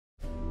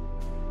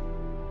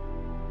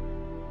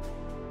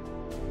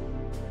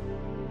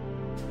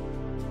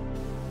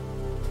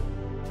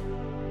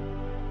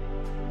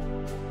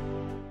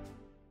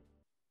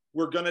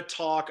we're going to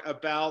talk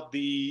about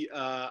the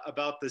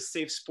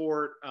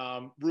Safesport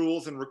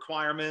rules and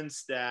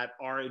requirements that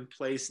are in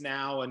place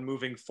now and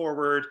moving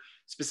forward,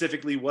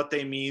 specifically what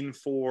they mean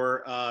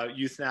for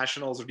youth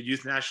nationals or the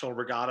youth national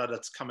regatta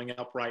that's coming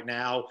up right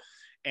now.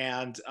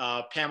 And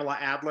Pamela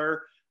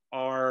Adler,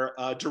 our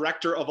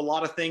director of a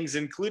lot of things,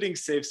 including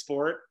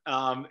Safesport,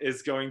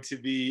 is going to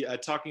be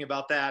talking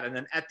about that. And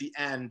then at the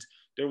end,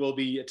 there will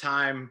be a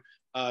time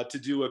to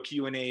do a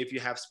Q&A if you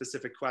have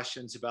specific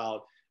questions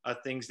about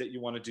things that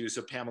you want to do.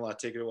 So Pamela,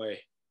 take it away.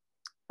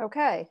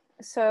 Okay,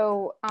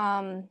 so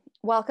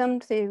welcome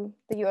to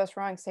the U.S.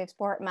 Rowing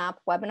Safesport MAAPP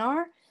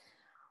webinar.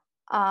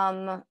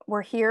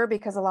 We're here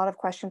because a lot of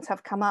questions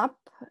have come up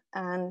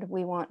and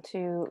we want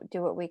to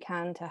do what we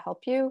can to help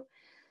you.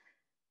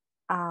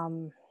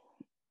 And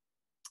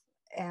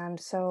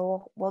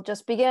so we'll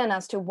just begin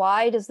as to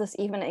why does this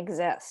even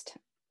exist?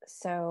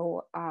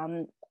 So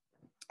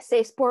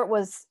Safesport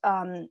was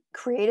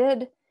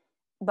created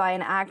by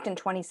an act in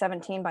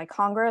 2017 by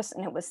Congress,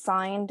 and it was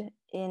signed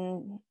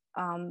in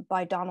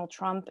by Donald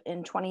Trump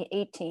in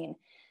 2018.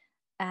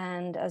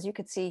 And as you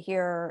could see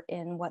here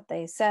in what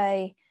they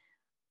say,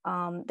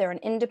 they're an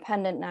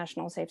independent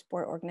national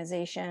Safesport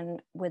organization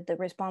with the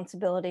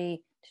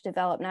responsibility to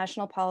develop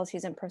national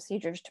policies and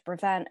procedures to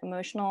prevent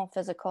emotional,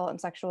 physical, and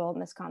sexual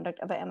misconduct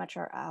of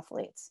amateur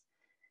athletes.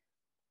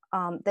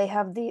 They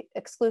have the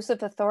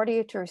exclusive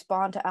authority to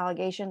respond to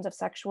allegations of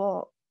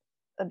sexual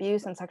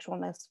abuse and sexual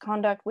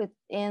misconduct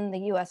within the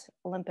U.S.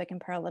 Olympic and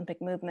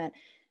Paralympic movement.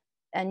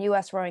 And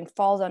U.S. Rowing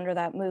falls under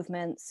that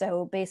movement.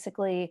 So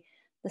basically,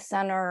 the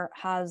center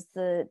has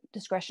the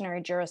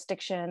discretionary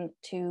jurisdiction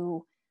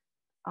to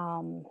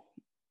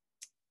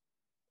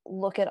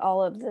look at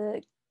all of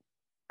the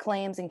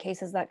claims and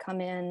cases that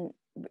come in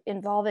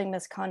involving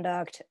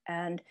misconduct.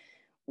 And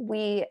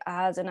we,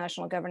 as a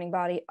national governing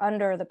body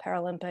under the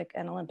Paralympic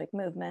and Olympic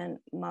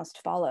movement,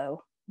 must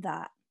follow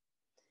that.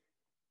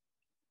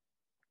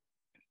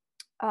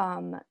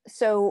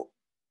 So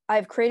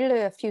I've created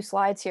a few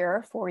slides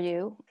here for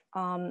you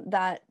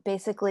that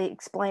basically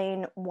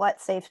explain what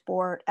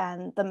Safesport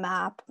and the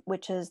MAAPP,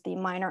 which is the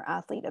Minor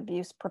Athlete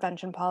Abuse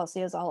Prevention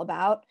Policy, is all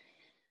about.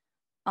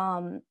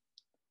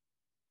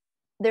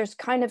 There's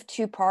kind of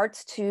two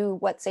parts to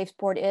what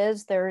Safesport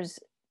is. There's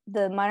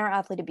the Minor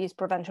Athlete Abuse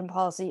Prevention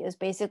Policy is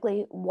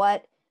basically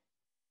what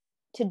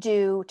to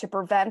do to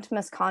prevent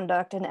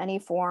misconduct in any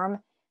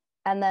form.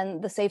 And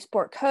then the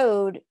Safesport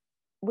Code,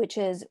 which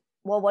is,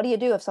 well, what do you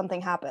do if something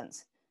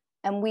happens?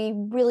 And we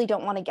really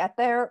don't want to get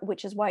there,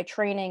 which is why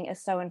training is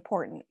so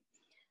important.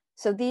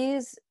 So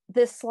this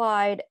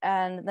slide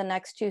and the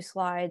next two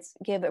slides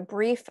give a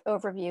brief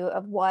overview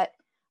of what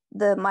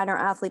the Minor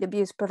Athlete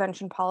Abuse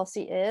Prevention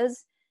Policy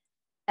is.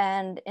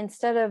 And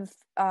instead of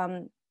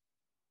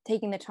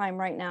taking the time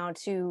right now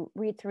to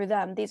read through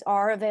them, these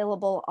are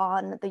available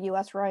on the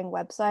U.S. Rowing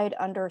website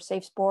under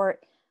Safesport,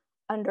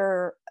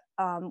 under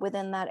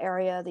within that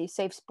area, the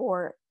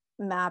Safesport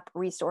MAAPP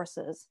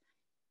resources.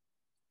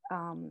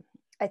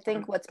 I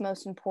think what's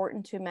most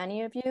important to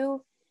many of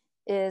you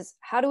is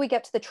how do we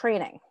get to the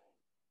training?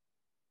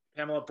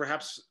 Pamela,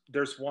 perhaps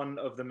there's one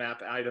of the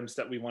MAAPP items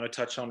that we want to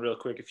touch on real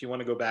quick. If you want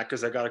to go back,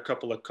 because I got a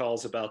couple of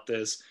calls about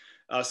this.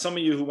 Some of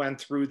you who went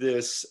through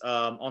this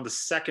on the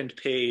second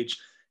page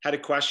had a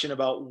question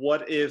about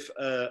what if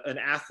an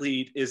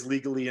athlete is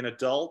legally an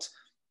adult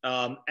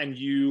and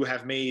you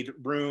have made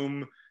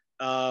room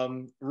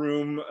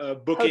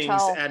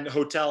bookings and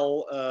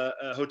hotel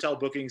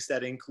bookings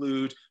that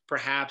include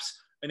perhaps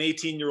an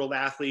 18-year-old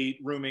athlete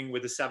rooming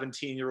with a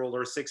 17-year-old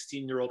or a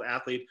 16-year-old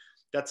athlete.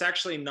 That's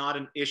actually not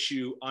an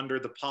issue under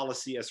the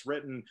policy as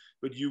written,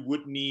 but you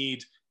would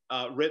need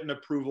written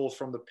approval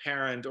from the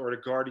parent or the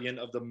guardian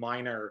of the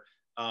minor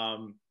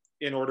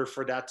in order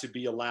for that to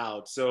be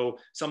allowed. So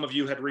some of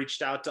you had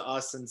reached out to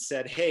us and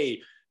said,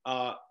 hey,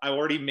 I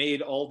already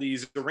made all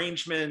these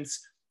arrangements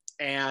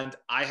and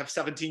I have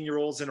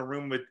 17-year-olds in a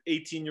room with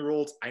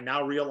 18-year-olds. I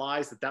now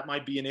realize that that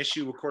might be an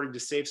issue according to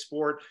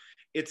Safesport.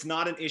 It's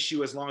not an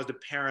issue as long as the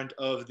parent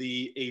of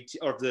the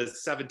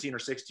 17 or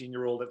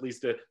 16-year-old, at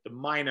least the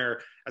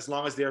minor, as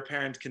long as their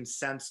parent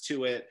consents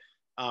to it.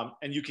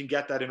 And you can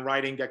get that in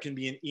writing. That can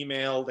be an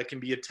email, that can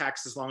be a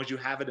text. As long as you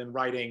have it in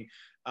writing,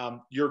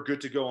 you're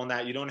good to go on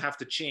that. You don't have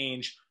to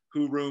change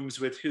who rooms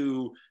with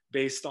who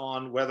based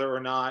on whether or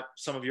not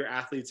some of your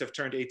athletes have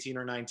turned 18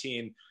 or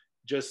 19.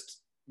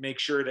 Just make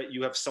sure that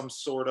you have some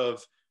sort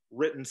of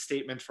written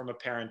statement from a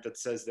parent that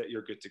says that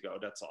you're good to go.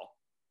 That's all.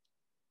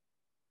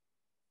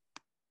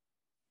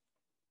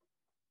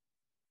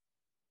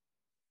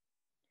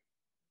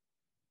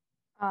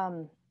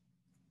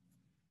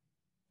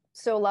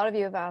 So a lot of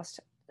you have asked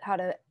how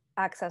to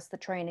access the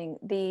training.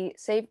 The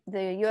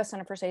U.S.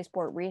 Center for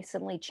Safesport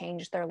recently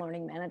changed their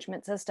learning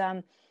management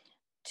system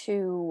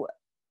to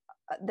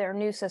their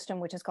new system,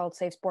 which is called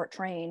Safesport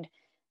Trained.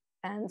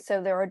 And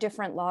so there are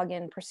different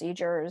login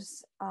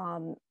procedures.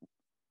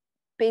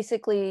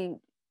 Basically,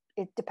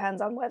 it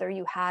depends on whether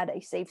you had a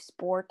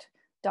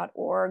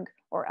safesport.org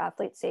or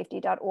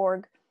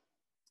athletesafety.org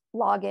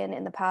login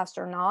in the past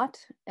or not.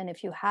 And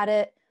if you had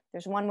it,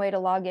 There's one way to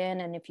log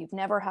in, and if you've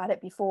never had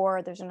it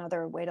before, there's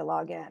another way to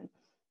log in.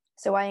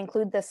 So I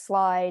include this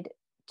slide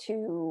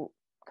to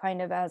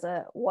kind of as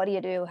a, what do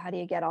you do? How do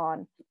you get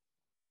on?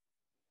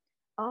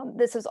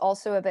 This is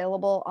also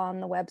available on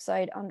the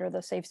website under the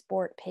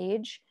Safesport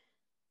page.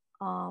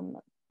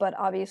 But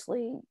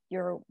obviously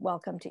you're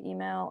welcome to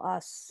email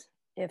us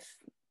if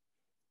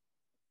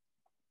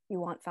you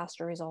want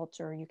faster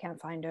results, or you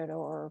can't find it,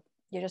 or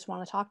you just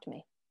want to talk to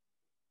me.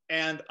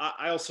 And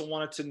I also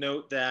wanted to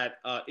note that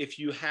if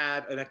you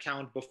had an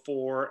account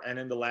before and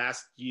in the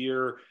last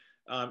year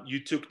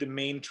you took the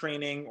main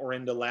training, or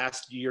in the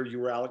last year you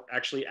were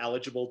actually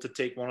eligible to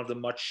take one of the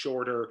much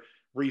shorter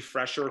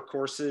refresher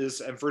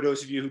courses. And for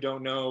those of you who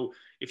don't know,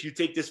 if you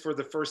take this for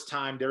the first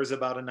time, there's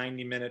about a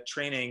 90-minute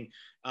training.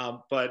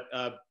 But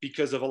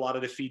because of a lot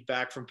of the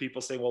feedback from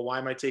people saying, well, why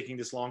am I taking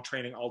this long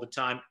training all the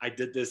time? I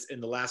did this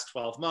in the last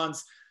 12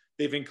 months.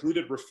 They've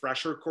included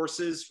refresher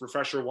courses,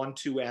 refresher 1,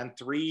 2, and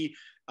 3.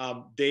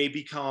 They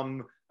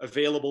become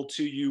available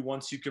to you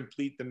once you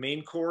complete the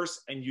main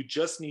course, and you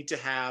just need to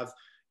have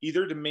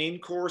either the main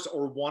course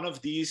or one of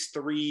these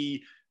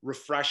 3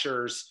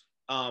 refreshers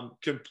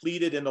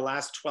completed in the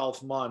last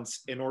 12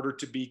 months in order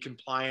to be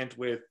compliant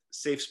with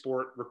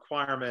Safesport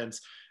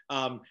requirements.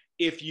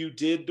 If you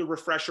did the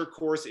refresher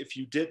course, if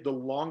you did the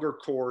longer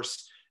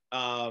course,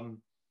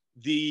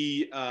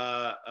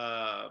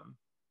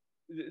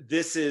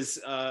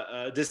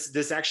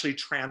 this actually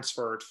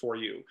transferred for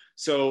you.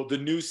 So the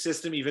new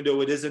system, even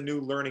though it is a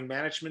new learning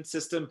management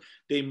system,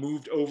 they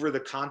moved over the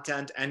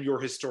content and your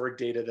historic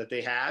data that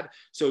they had.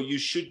 So you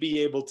should be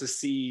able to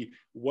see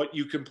what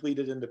you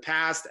completed in the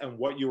past and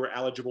what you were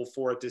eligible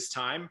for at this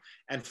time.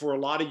 And for a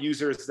lot of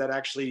users, that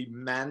actually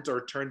meant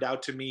or turned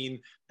out to mean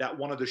that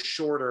one of the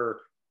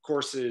shorter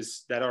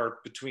courses that are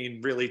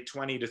between really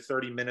 20 to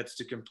 30 minutes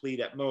to complete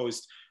at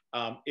most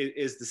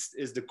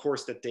is the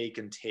course that they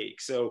can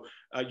take. So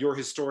your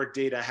historic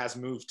data has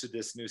moved to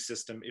this new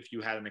system if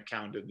you had an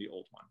account in the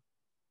old one.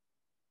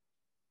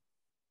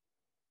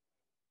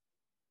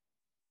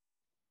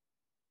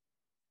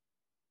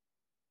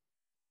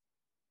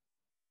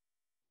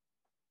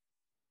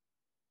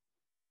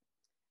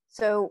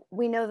 So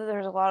we know that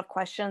there's a lot of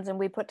questions, and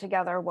we put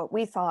together what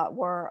we thought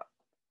were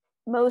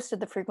most of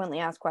the frequently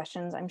asked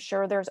questions. I'm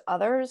sure there's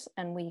others,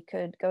 and we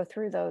could go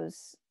through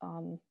those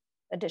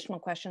additional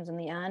questions in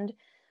the end.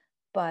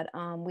 But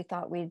we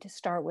thought we'd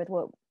start with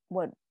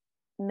what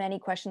many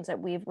questions that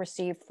we've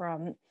received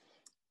from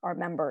our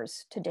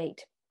members to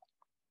date.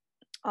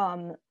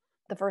 The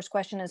first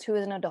question is, who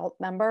is an adult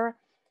member?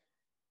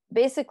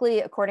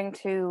 Basically, according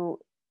to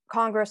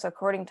Congress,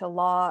 according to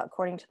law,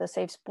 according to the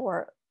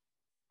Safesport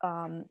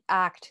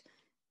Act,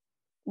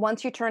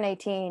 once you turn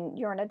 18,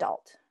 you're an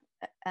adult.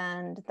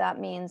 And that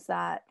means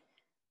that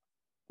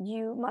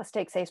you must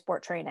take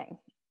Safesport training,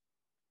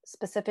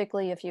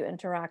 specifically if you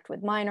interact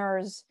with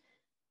minors.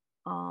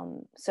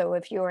 So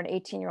if you're an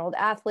 18-year-old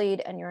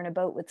athlete and you're in a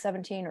boat with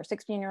 17 or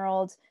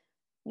 16-year-olds,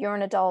 you're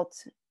an adult,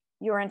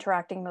 you're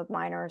interacting with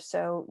minors,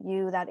 so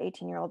you, that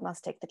 18-year-old,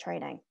 must take the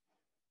training.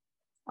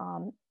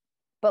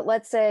 But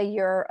let's say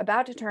you're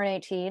about to turn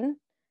 18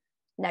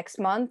 next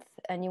month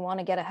and you want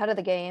to get ahead of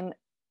the game.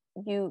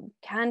 You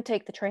can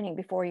take the training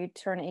before you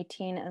turn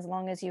 18 as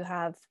long as you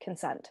have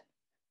consent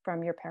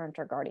from your parent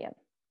or guardian.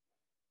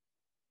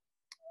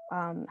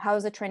 How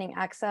is the training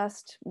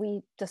accessed?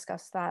 We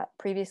discussed that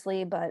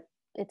previously, but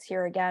it's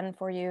here again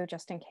for you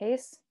just in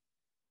case.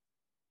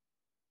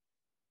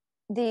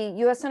 The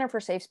U.S. Center for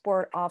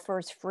Safesport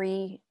offers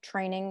free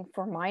training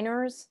for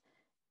minors,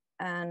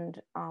 and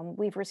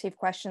we've received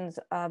questions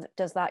of,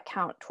 does that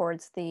count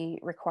towards the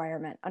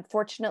requirement?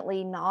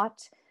 Unfortunately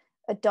not.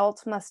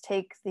 Adults must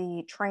take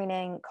the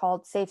training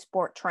called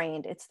Safesport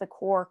Trained. It's the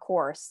core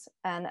course.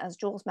 And as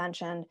Jules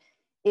mentioned,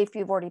 if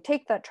you've already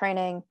taken that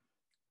training,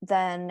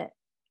 then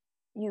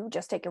you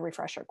just take a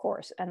refresher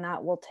course, and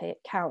that will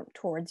count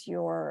towards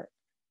your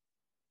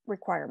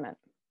requirement.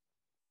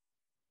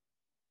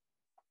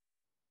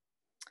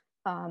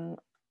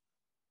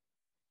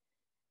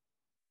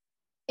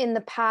 In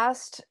the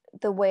past,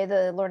 the way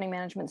the learning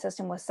management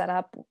system was set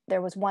up,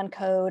 there was one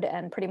code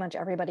and pretty much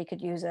everybody could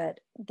use it.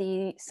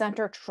 The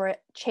center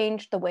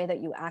changed the way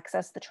that you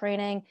access the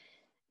training.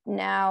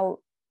 Now,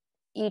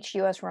 each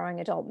U.S.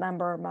 Rowing adult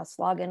member must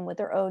log in with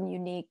their own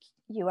unique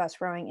U.S.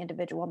 Rowing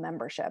individual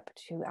membership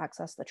to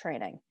access the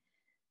training.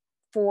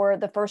 For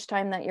the first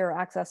time that you're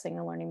accessing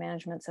the learning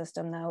management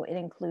system, though, it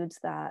includes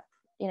that.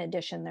 In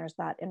addition, there's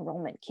that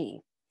enrollment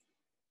key.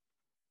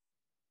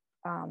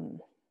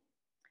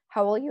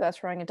 How will a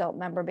U.S. Rowing adult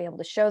member be able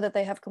to show that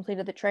they have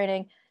completed the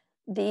training?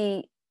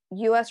 The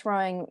U.S.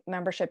 Rowing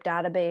membership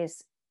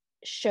database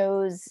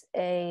shows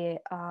a,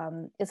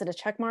 is it a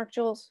check mark,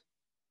 Jules?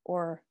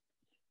 Or?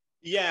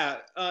 Yeah,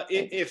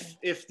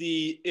 if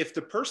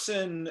the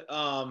person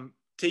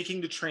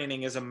taking the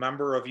training is a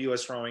member of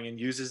U.S. Rowing and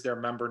uses their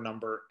member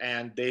number,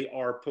 and they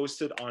are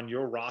posted on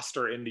your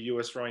roster in the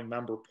U.S. Rowing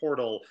member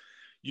portal,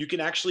 you can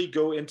actually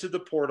go into the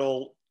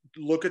portal,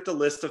 look at the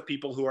list of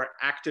people who are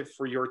active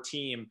for your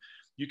team,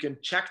 you can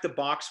check the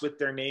box with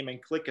their name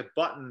and click a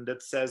button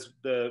that says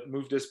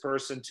move this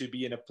person to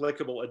be an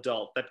applicable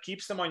adult. That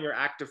keeps them on your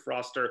active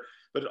roster,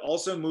 but it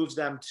also moves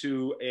them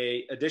to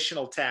a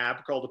additional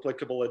tab called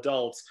applicable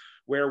adults,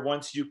 where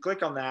once you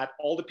click on that,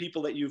 all the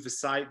people that you've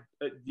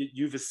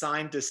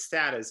assigned to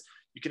status,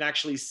 you can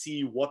actually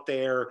see what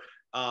their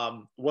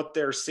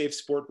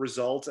Safesport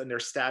results and their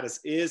status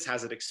is.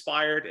 Has it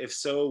expired? If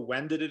so,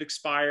 when did it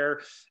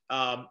expire?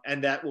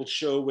 And that will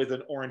show with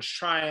an orange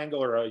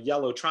triangle or a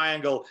yellow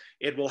triangle.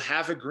 It will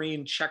have a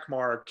green check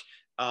mark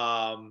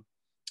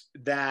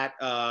that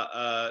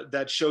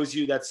shows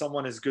you that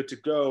someone is good to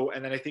go.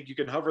 And then I think you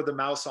can hover the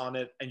mouse on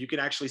it and you can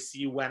actually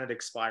see when it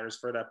expires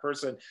for that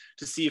person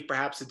to see if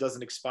perhaps it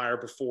doesn't expire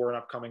before an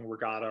upcoming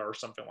regatta or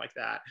something like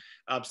that.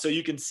 So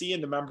you can see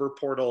in the member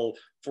portal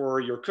for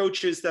your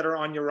coaches that are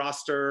on your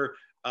roster,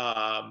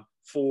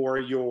 for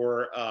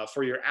your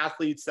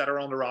athletes that are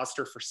on the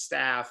roster, for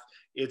staff,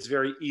 it's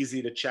very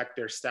easy to check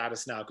their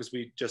status now because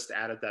we just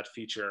added that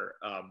feature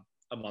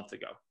a month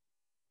ago.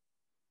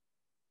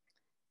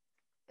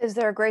 Is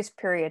there a grace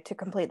period to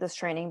complete this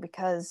training?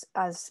 Because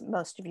as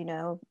most of you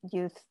know,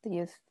 the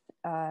Youth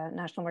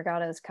National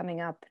Regatta is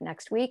coming up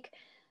next week.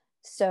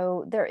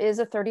 So there is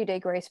a 30-day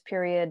grace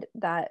period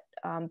that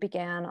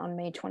began on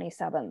May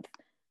 27th.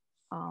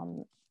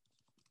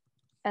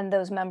 And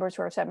those members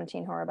who are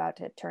 17 who are about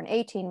to turn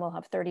 18 will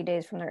have 30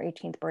 days from their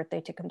 18th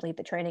birthday to complete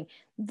the training.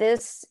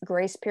 This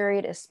grace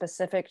period is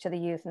specific to the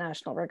Youth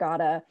National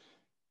Regatta.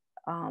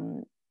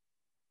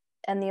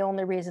 And the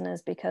only reason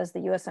is because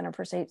the U.S. Center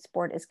for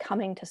Safesport is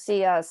coming to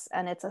see us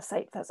and it's a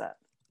site visit.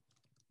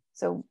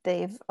 So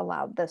they've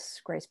allowed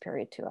this grace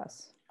period to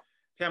us.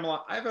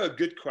 Pamela, I have a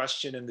good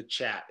question in the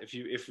chat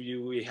if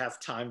we have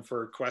time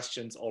for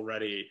questions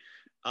already.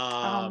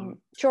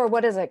 Sure,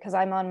 what is it? Because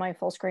I'm on my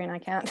full screen, I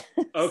can't.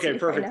 Okay,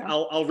 perfect. Right,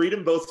 I'll read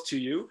them both to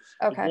you.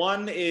 Okay.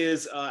 One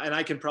is, and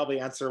I can probably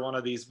answer one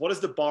of these. What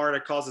is the bar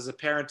that causes a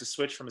parent to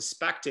switch from a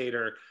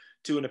spectator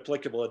to an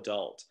applicable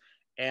adult?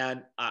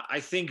 And I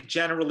think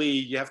generally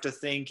you have to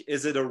think,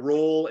 is it a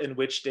role in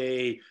which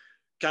they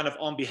kind of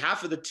on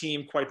behalf of the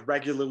team quite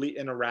regularly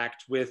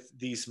interact with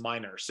these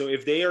minors? So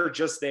if they are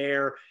just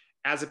there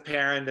as a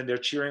parent and they're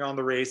cheering on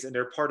the race and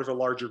they're part of a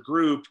larger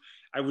group,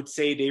 I would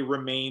say they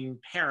remain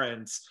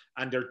parents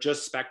and they're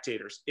just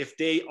spectators. If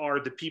they are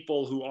the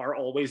people who are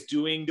always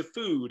doing the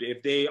food,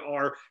 if they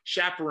are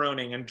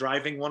chaperoning and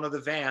driving one of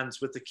the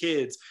vans with the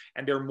kids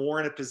and they're more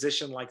in a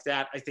position like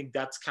that, I think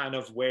that's kind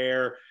of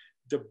where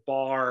the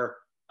bar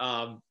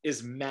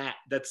is met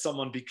that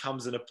someone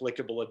becomes an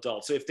applicable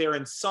adult. So if they're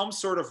in some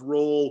sort of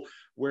role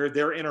where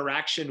their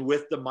interaction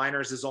with the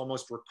minors is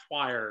almost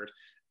required,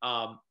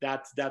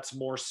 that's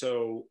more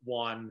so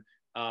one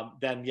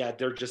than, yeah,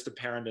 they're just a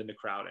parent in the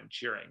crowd and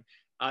cheering.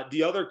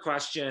 The other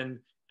question,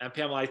 and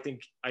Pamela, I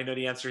think I know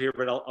the answer here,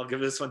 but I'll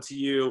give this one to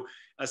you.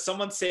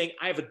 Someone saying,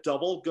 I have a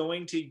double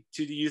going to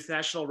the Youth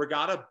National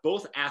Regatta.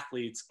 Both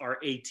athletes are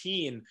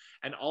 18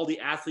 and all the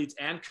athletes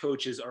and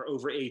coaches are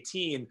over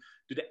 18.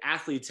 Do the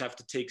athletes have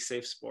to take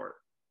Safesport?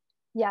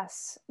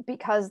 Yes,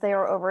 because they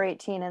are over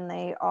 18 and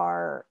they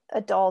are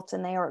adults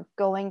and they are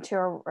going to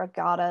a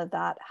regatta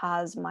that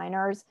has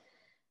minors,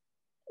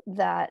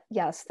 that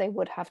yes, they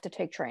would have to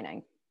take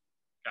training.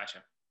 Gotcha.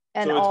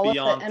 And so all it's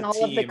beyond of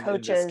the the team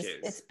coaches, in this case.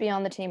 it's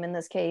beyond the team in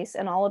this case,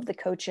 and all of the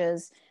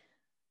coaches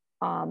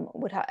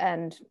would have,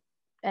 and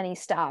any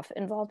staff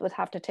involved would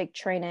have to take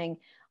training.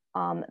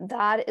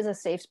 That is a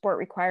Safesport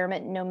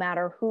requirement, no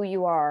matter who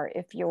you are.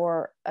 If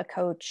you're a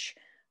coach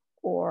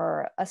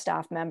or a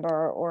staff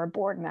member or a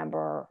board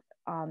member,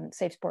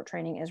 Safesport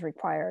training is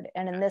required.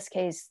 And in this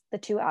case, the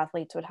two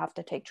athletes would have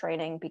to take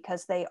training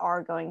because they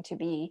are going to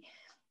be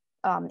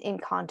in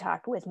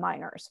contact with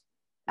minors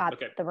at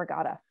the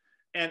regatta.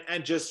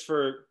 And just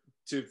for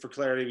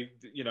clarity,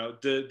 you know,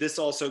 this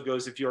also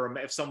goes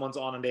if someone's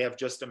on and they have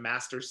just a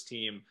master's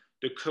team,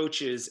 the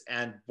coaches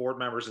and board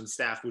members and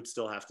staff would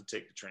still have to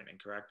take the training,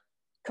 correct?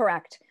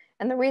 Correct.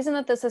 And the reason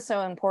that this is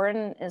so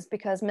important is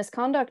because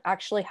misconduct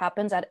actually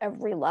happens at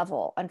every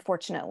level,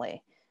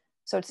 unfortunately.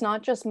 So it's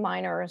not just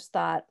minors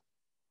that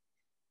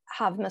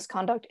have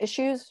misconduct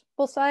issues,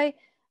 we'll say,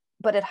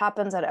 but it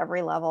happens at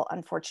every level,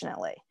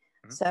 unfortunately.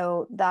 Mm-hmm.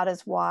 So that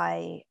is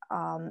why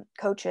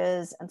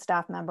coaches and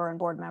staff member and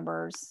board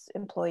members,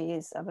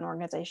 employees of an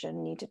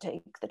organization need to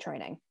take the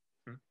training.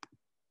 Mm-hmm.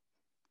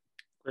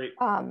 Great.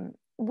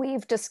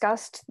 We've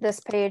discussed this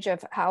page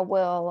of how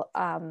will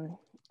a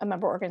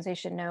member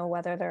organization know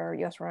whether their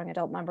U.S. Rowing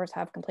adult members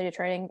have completed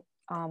training.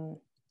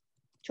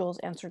 Jules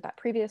answered that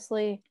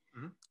previously.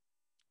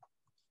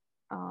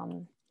 Mm-hmm.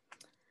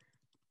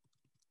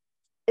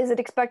 Is it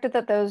expected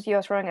that those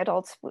U.S. Rowing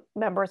adults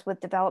members with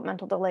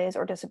developmental delays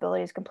or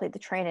disabilities complete the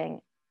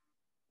training?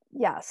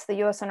 Yes, the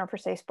U.S. Center for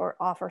Safesport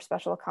offers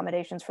special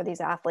accommodations for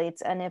these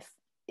athletes. And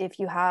if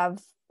you have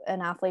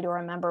an athlete or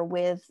a member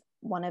with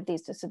one of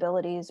these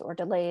disabilities or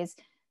delays,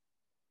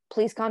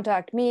 please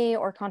contact me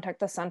or contact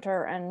the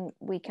center and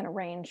we can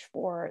arrange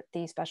for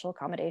the special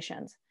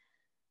accommodations.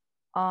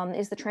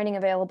 Is the training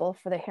available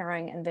for the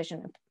hearing and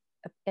vision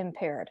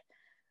impaired?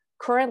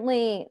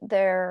 Currently,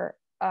 there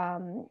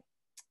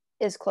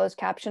is closed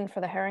caption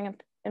for the hearing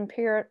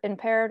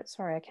impaired.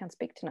 Sorry, I can't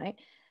speak tonight.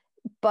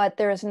 But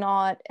there's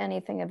not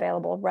anything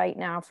available right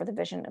now for the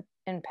vision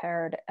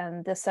impaired.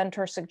 And the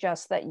center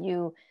suggests that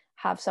you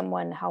have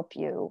someone help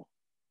you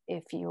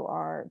if you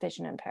are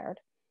vision impaired.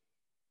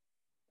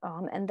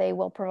 And they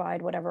will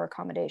provide whatever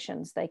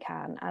accommodations they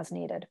can as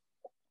needed.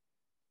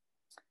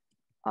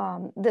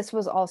 This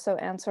was also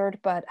answered,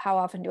 but how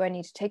often do I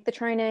need to take the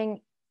training?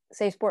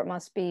 Safesport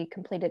must be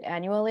completed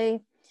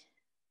annually.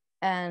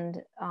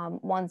 And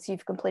once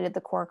you've completed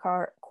the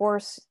core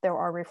course, there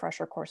are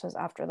refresher courses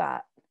after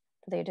that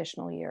for the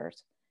additional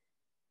years.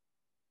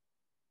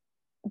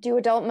 Do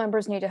adult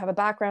members need to have a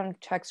background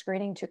check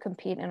screening to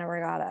compete in a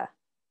regatta?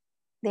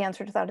 The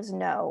answer to that is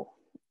no.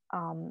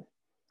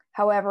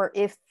 However,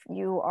 if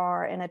you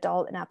are an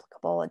adult, an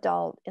applicable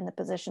adult in the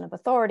position of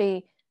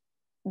authority,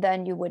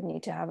 then you would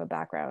need to have a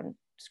background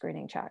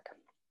screening check.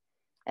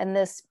 And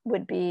this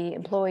would be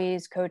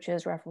employees,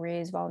 coaches,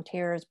 referees,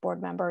 volunteers,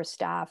 board members,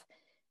 staff,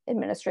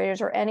 administrators,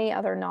 or any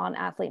other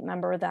non-athlete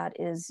member that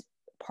is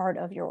part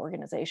of your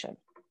organization.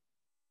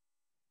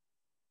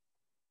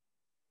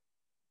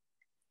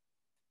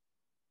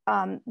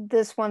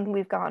 This one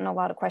we've gotten a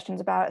lot of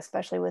questions about,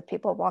 especially with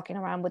people walking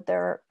around with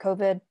their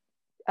COVID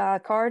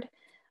card.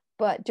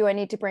 But do I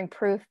need to bring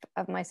proof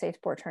of my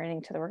Safesport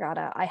training to the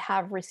regatta? I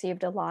have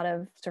received a lot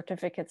of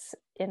certificates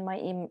in my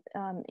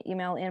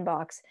email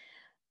inbox.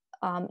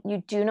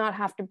 You do not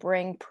have to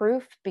bring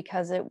proof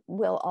because it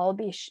will all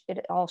be,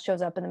 it all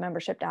shows up in the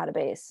membership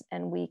database,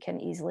 and we can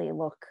easily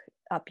look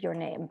up your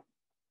name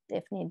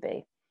if need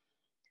be.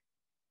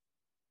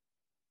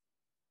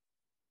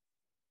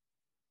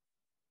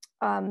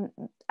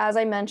 As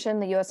I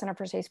mentioned, the U.S. Center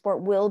for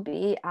Safesport will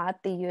be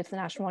at the Youth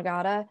National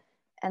Regatta,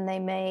 and they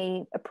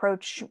may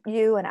approach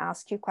you and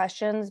ask you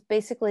questions.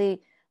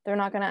 Basically, they're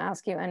not going to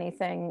ask you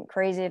anything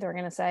crazy. They're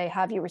going to say,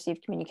 have you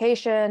received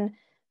communication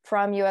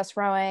from U.S.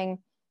 Rowing?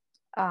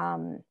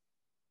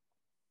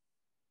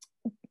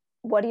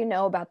 What do you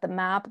know about the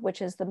MAAPP,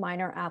 which is the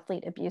Minor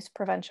Athlete Abuse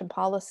Prevention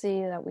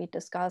Policy that we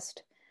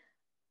discussed?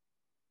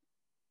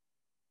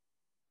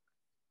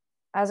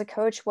 As a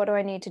coach, what do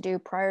I need to do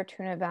prior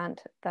to an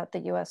event that the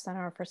U.S.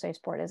 Center for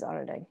Safesport is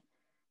auditing?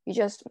 You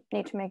just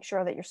need to make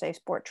sure that you're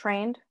Safesport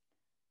trained.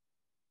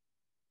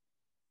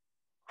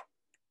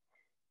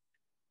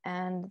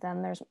 And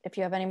then there's, if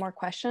you have any more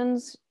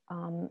questions,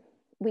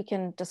 we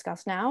can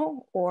discuss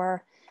now,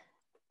 or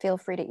feel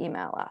free to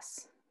email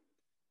us.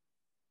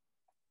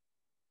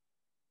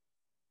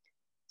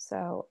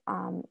 So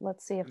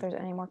let's see if there's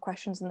any more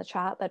questions in the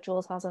chat that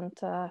Jules hasn't.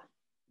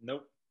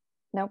 Nope.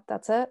 Nope,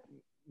 that's it.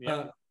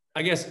 Yeah.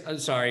 I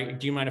guess, sorry,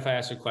 do you mind if I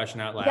ask a question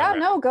out loud? Yeah,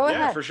 no, go ahead.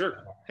 Yeah, for sure.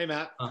 Hey,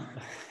 Matt.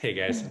 Hey,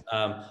 guys.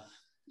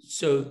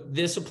 So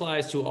this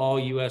applies to all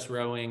U.S.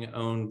 Rowing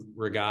owned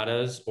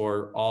regattas,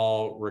 or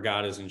all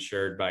regattas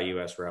insured by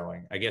U.S.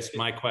 Rowing? I guess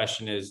my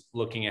question is,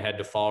 looking ahead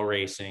to fall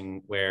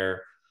racing,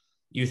 where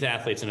youth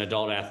athletes and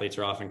adult athletes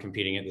are often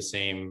competing at the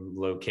same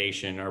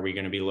location, are we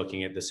going to be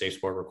looking at the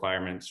Safesport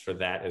requirements for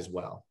that as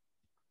well?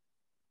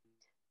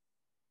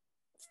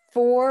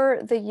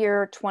 For the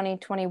year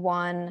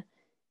 2021,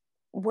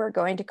 we're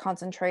going to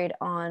concentrate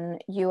on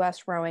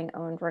U.S. Rowing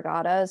owned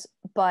regattas,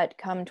 but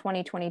come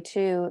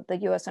 2022, the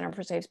U.S. Center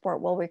for Safesport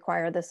will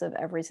require this of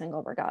every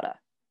single regatta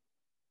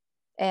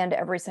and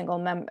every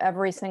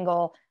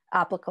single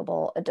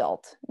applicable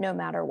adult, no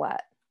matter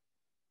what.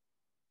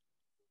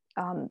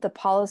 The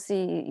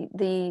policy,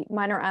 the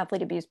minor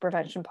athlete abuse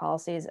prevention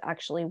policies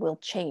actually will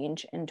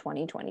change in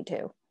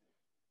 2022.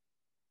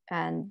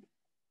 And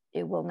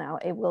it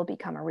will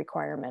become a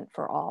requirement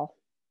for all.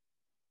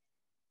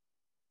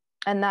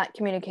 And that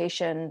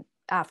communication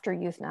after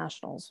Youth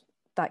Nationals,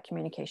 that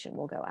communication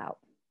will go out.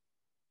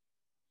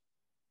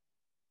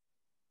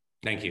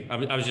 Thank you.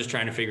 I was just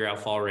trying to figure out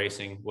fall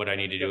racing, what I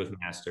need to do with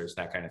Masters,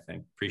 that kind of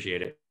thing.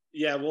 Appreciate it.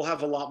 Yeah, we'll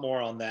have a lot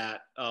more on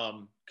that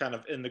kind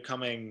of in the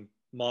coming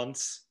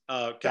months,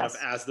 yes.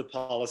 Of as the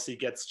policy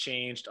gets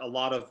changed. A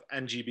lot of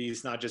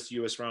NGBs, not just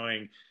US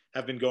Rowing,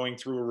 have been going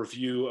through a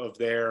review of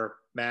their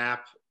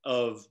map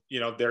of,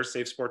 their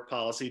Safesport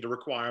policy to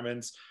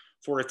requirements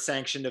for its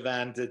sanctioned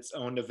event, its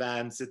owned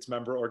events, its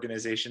member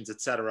organizations,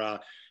 et cetera.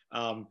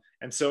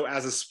 And so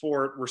as a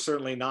sport, we're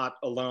certainly not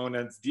alone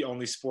as the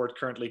only sport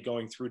currently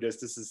going through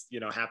this. This is,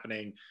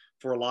 happening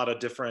for a lot of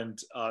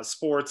different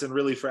sports, and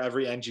really for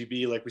every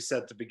NGB. Like we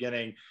said at the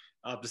beginning,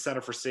 the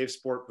Center for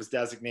Safesport was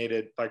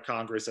designated by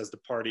Congress as the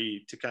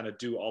party to kind of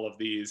do all of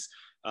these,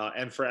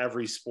 and for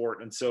every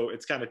sport. And so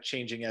it's kind of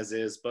changing as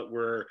is, but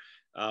we're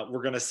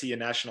going to see a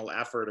national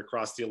effort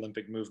across the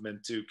Olympic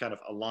movement to kind of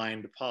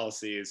align the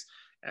policies.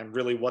 And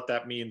really what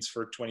that means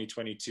for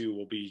 2022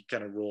 will be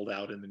kind of rolled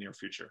out in the near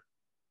future.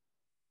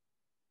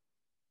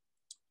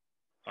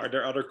 Are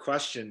there other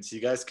questions?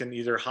 You guys can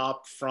either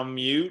hop from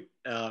mute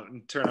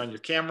and turn on your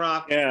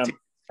camera. Yeah.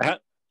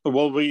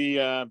 Will we,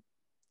 are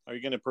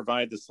you going to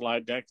provide the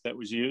slide deck that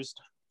was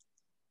used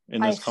in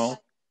this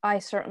call? I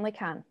certainly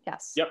can,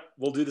 yes. Yep,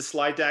 we'll do the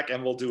slide deck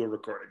and we'll do a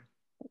recording.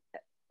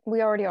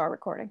 We already are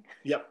recording.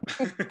 Yep.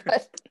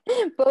 But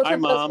both Hi,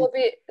 of those Mom. will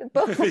be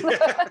both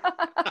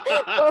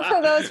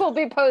of those will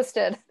be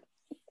posted.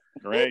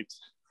 Great.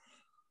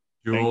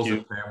 Jules you.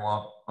 and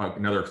Pamela,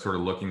 another sort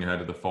of looking ahead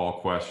to the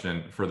fall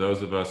question. For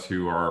those of us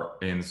who are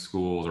in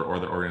schools or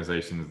other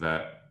organizations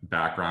that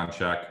background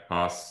check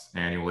us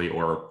annually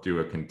or do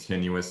a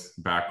continuous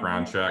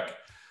background check,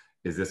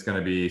 is this going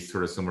to be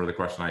sort of similar to the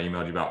question I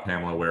emailed you about,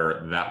 Pamela,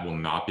 where that will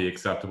not be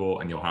acceptable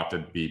and you'll have to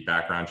be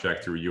background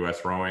checked through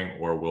US Rowing,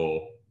 or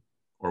will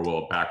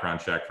a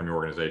background check from your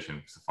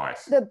organization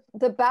suffice?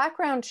 The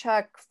background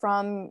check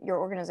from your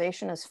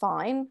organization is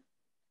fine.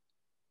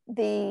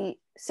 The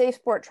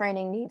Safesport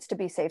training needs to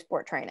be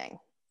Safesport training.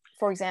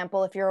 For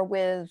example, if you're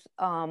with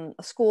a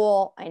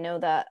school, I know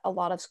that a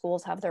lot of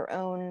schools have their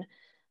own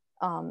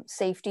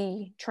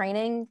safety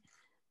training,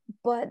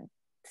 but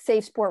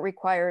Safesport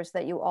requires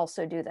that you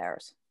also do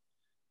theirs.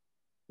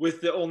 With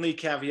the only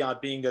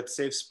caveat being that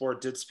Safesport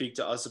did speak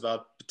to us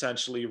about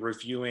potentially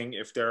reviewing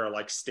if there are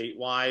like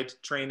statewide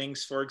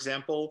trainings, for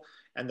example,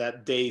 and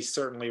that they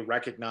certainly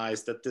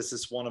recognize that this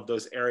is one of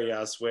those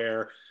areas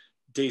where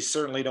they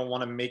certainly don't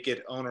want to make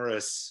it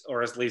onerous,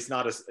 or at least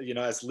not as,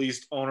 as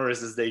least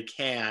onerous as they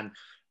can.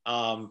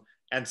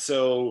 And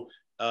so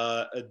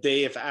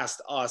they have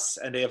asked us,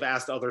 and they have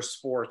asked other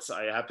sports.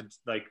 I happen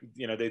to,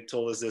 they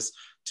told us this,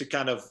 to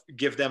kind of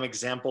give them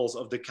examples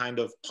of the kind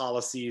of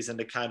policies and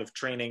the kind of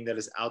training that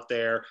is out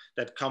there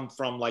that come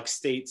from like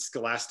state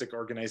scholastic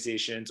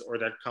organizations, or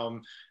that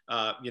come,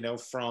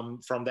 from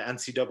the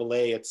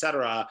NCAA, et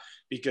cetera,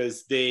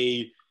 because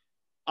they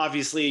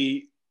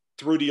obviously,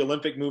 through the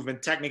Olympic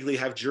movement, technically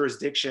have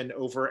jurisdiction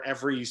over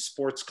every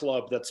sports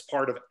club that's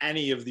part of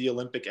any of the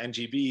Olympic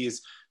NGBs,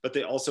 but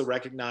they also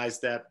recognize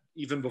that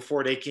even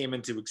before they came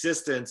into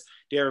existence,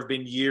 there have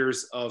been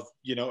years of,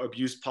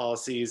 abuse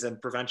policies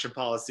and prevention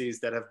policies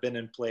that have been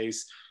in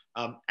place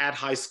at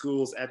high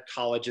schools, at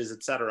colleges,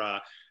 et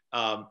cetera.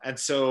 And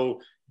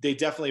so they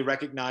definitely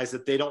recognize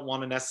that they don't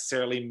want to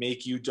necessarily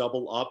make you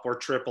double up or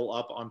triple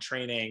up on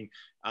training.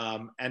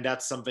 And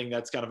that's something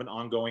that's kind of an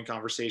ongoing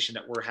conversation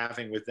that we're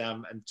having with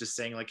them, and just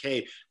saying like,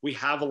 hey, we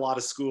have a lot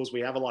of schools, we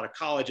have a lot of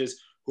colleges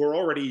who are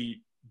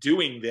already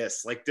doing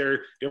this. Like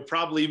they're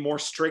probably more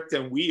strict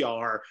than we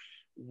are.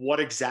 What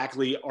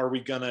exactly are we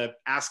going to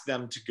ask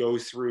them to go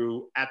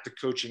through at the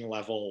coaching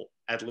level,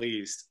 at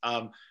least?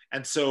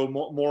 And so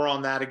more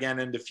on that again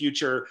in the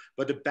future.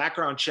 But the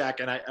background check,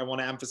 and I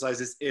want to emphasize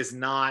this, is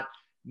not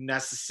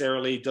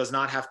necessarily, does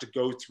not have to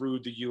go through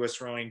the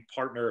US Rowing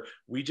partner.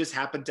 We just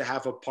happen to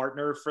have a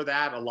partner for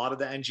that. A lot of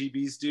the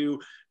NGBs do.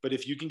 But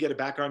if you can get a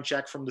background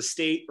check from the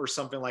state or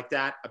something like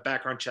that, a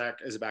background check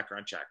is a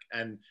background check,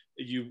 and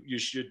you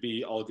should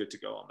be all good to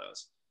go on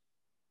those.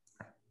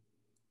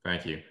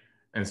 Thank you.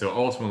 And so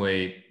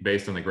ultimately,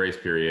 based on the grace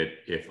period,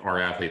 if our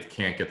athletes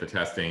can't get the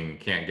testing,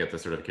 can't get the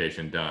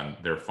certification done,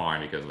 they're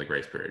fine because of the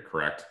grace period,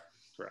 correct?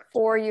 Correct.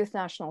 For youth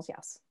nationals,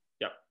 yes.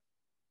 Yep.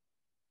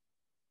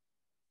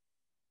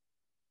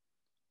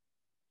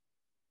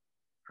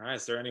 All right,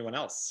 is there anyone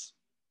else?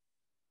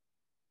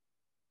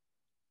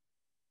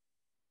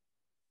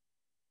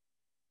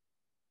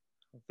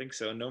 I don't think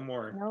so. No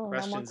more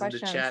questions in the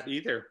chat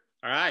either.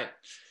 All right.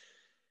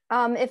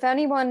 If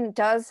anyone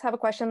does have a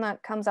question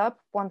that comes up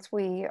once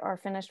we are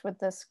finished with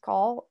this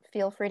call,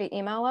 feel free to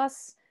email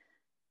us,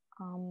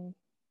 and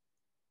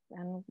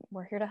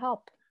we're here to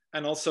help.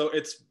 And also,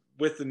 it's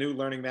with the new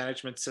learning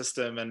management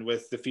system and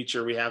with the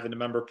feature we have in the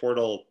member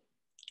portal,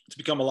 it's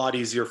become a lot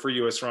easier for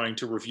US Rowing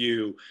to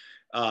review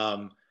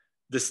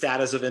the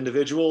status of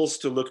individuals,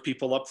 to look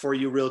people up for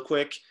you real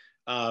quick.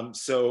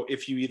 So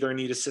if you either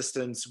need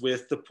assistance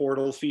with the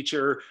portal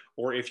feature,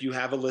 or if you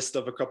have a list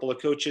of a couple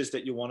of coaches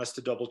that you want us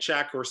to double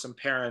check, or some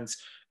parents,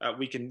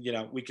 we can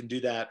do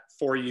that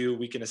for you.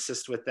 We can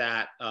assist with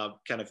that,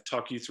 kind of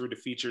talk you through the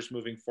features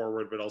moving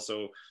forward, but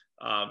also,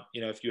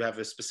 if you have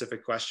a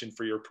specific question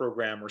for your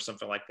program or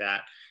something like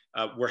that,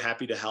 we're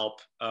happy to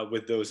help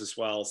with those as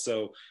well.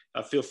 So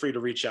feel free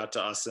to reach out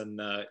to us, and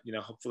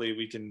hopefully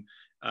we can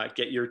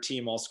get your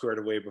team all squared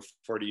away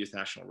before the Youth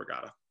National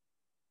Regatta.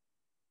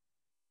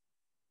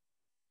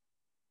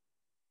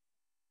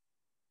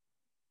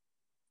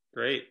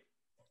 Great.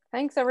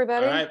 Thanks,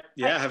 everybody. All right.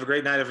 Yeah. Have a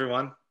great night,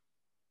 everyone.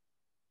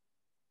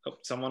 Oh,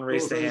 someone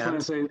raised a hand. I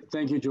just want to say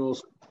thank you,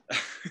 Jules.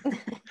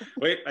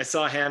 Wait, I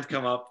saw a hand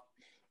come up.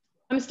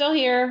 I'm still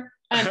here.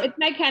 It's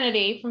Meg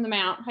Kennedy from the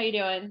Mount. How you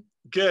doing?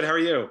 Good. How are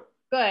you?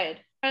 Good.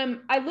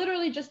 I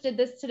literally just did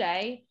this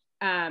today,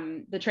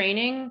 the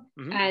training,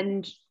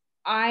 and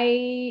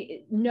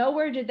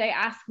nowhere did they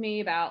ask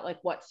me about like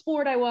what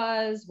sport I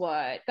was,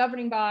 what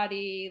governing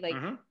body, like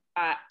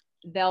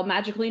they'll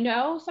magically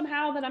know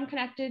somehow that I'm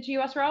connected to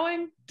US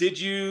Rowing.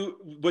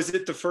 Was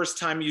it the first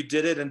time you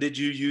did it, and did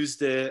you use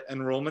the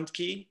enrollment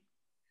key?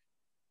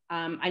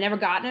 I never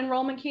got an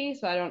enrollment key,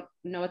 so I don't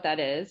know what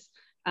that is.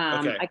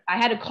 Okay. I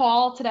had a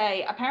call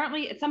today.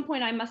 Apparently at some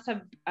point I must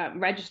have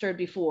registered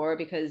before,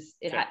 because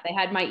they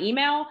had my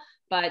email,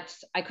 but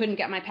I couldn't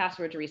get my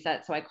password to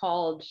reset. So I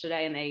called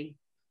today and they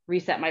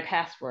reset my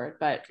password,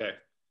 but. Okay.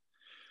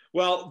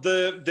 Well,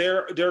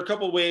 there are a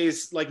couple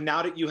ways. Like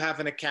now that you have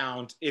an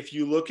account, if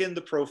you look in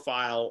the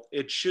profile,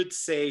 it should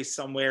say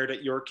somewhere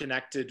that you're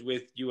connected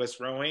with US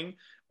Rowing,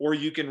 or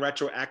you can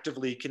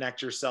retroactively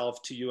connect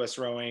yourself to US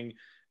Rowing,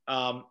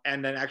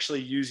 and then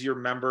actually use your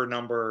member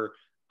number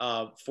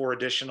for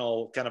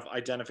additional kind of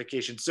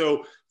identification.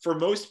 So for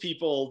most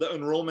people, the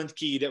enrollment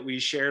key that we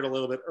shared a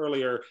little bit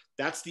earlier,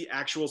 that's the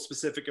actual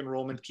specific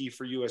enrollment key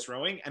for US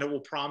Rowing, and it will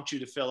prompt you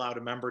to fill out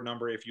a member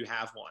number if you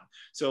have one.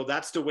 So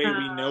that's the way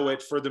we know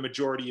it for the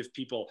majority of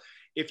people.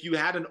 If you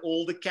had an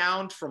old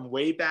account from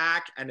way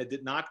back and it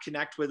did not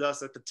connect with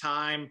us at the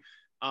time,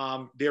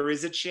 there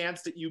is a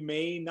chance that you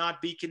may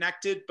not be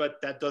connected, but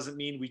that doesn't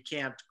mean we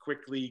can't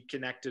quickly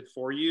connect it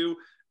for you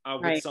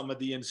with some of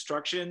the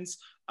instructions.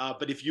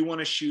 But if you want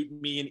to shoot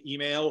me an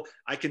email,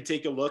 I can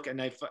take a look,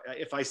 and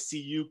if I see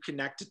you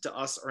connected to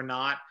us or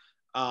not,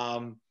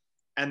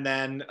 and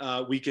then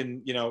we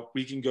can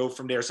go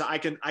from there. So I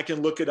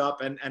can look it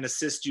up and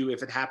assist you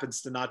if it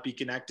happens to not be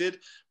connected.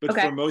 But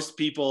for most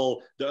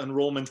people, the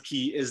enrollment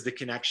key is the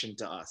connection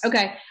to us.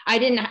 Okay, I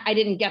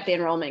didn't get the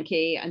enrollment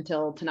key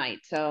until tonight,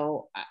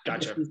 so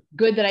gotcha. It's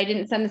good that I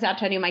didn't send this out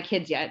to any of my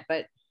kids yet,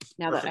 but.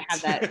 Now that I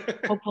have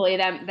that, hopefully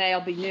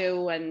they'll be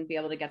new and be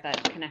able to get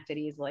that connected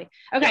easily.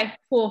 Okay,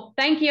 cool.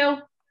 Thank you.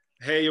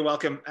 Hey, you're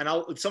welcome. And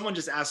someone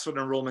just asked for an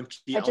enrollment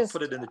key. I'll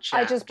put it in the chat.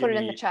 I just put it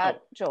in the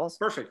chat, Jules.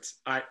 Perfect.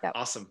 All right,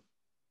 awesome.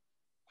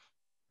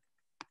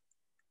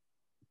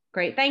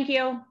 Great, thank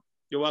you.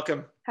 You're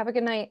welcome. Have a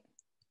good night.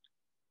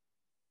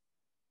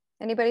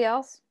 Anybody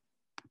else?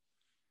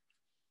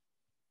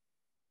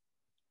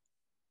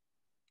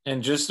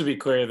 And just to be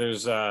clear,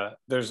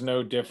 there's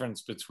no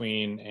difference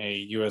between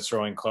a U.S.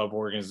 Rowing Club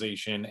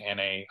organization and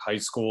a high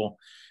school,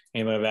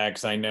 any of that,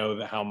 because I know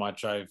that how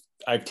much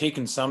I've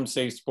taken some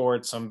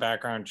Safesport, some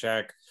background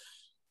check.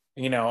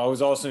 You know, I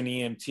was also an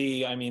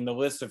EMT. I mean, the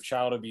list of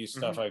child abuse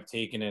stuff I've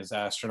taken is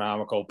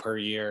astronomical per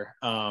year.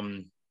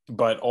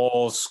 But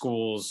all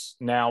schools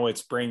now,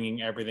 it's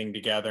bringing everything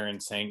together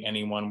and saying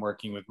anyone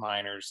working with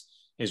minors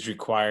is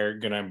going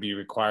to be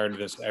required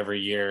this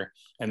every year.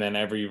 And then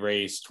every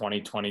race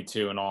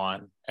 2022 and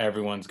on,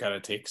 everyone's got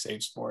to take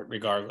Safesport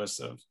regardless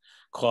of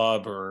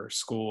club or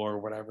school or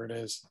whatever it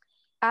is.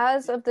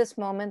 As of this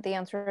moment, the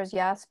answer is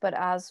yes. But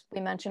as we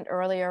mentioned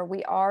earlier,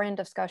 we are in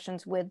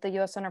discussions with the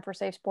U.S. Center for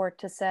Safe Sport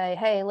to say,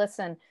 hey,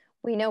 listen,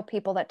 we know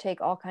people that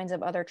take all kinds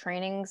of other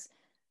trainings.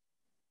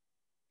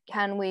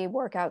 Can we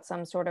work out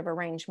some sort of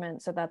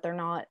arrangement so that they're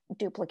not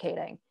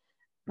duplicating?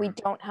 We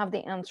don't have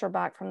the answer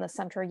back from the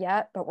center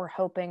yet, but we're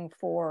hoping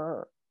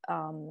for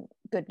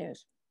good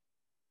news.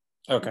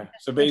 Okay,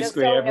 so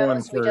basically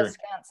everyone we just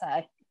can't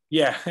say.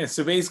 Yeah,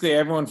 so basically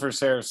everyone for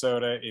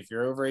Sarasota, if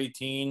you're over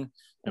 18,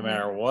 no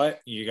matter what,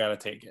 you got to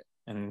take it.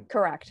 And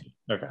correct.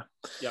 Okay.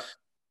 Yep.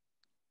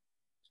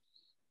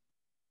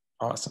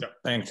 Awesome. Yep.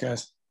 Thanks,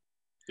 guys.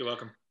 You're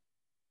welcome.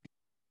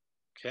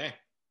 Okay.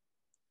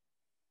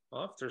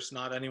 Well, if there's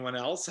not anyone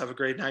else, have a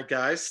great night,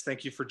 guys.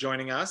 Thank you for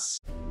joining us.